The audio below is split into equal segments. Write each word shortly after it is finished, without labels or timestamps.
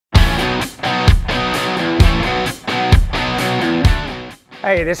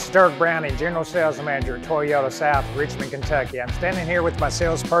Hey, this is Dirk Browning, General Sales Manager at Toyota South, Richmond, Kentucky. I'm standing here with my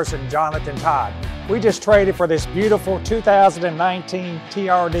salesperson, Jonathan Todd. We just traded for this beautiful 2019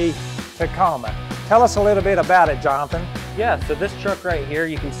 TRD Tacoma. Tell us a little bit about it, Jonathan. Yeah, so this truck right here,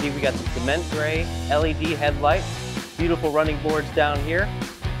 you can see we got some cement gray LED headlights, beautiful running boards down here.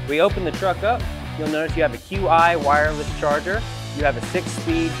 We open the truck up, you'll notice you have a QI wireless charger, you have a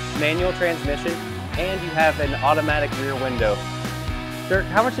 6-speed manual transmission, and you have an automatic rear window. Dirk,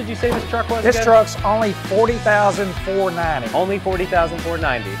 how much did you say this truck was This again? truck's only $40,490. Only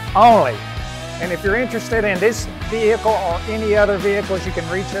 $40,490. Only. And if you're interested in this vehicle or any other vehicles, you can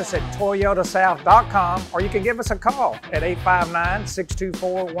reach us at toyotasouth.com or you can give us a call at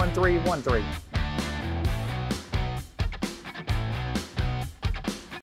 859-624-1313.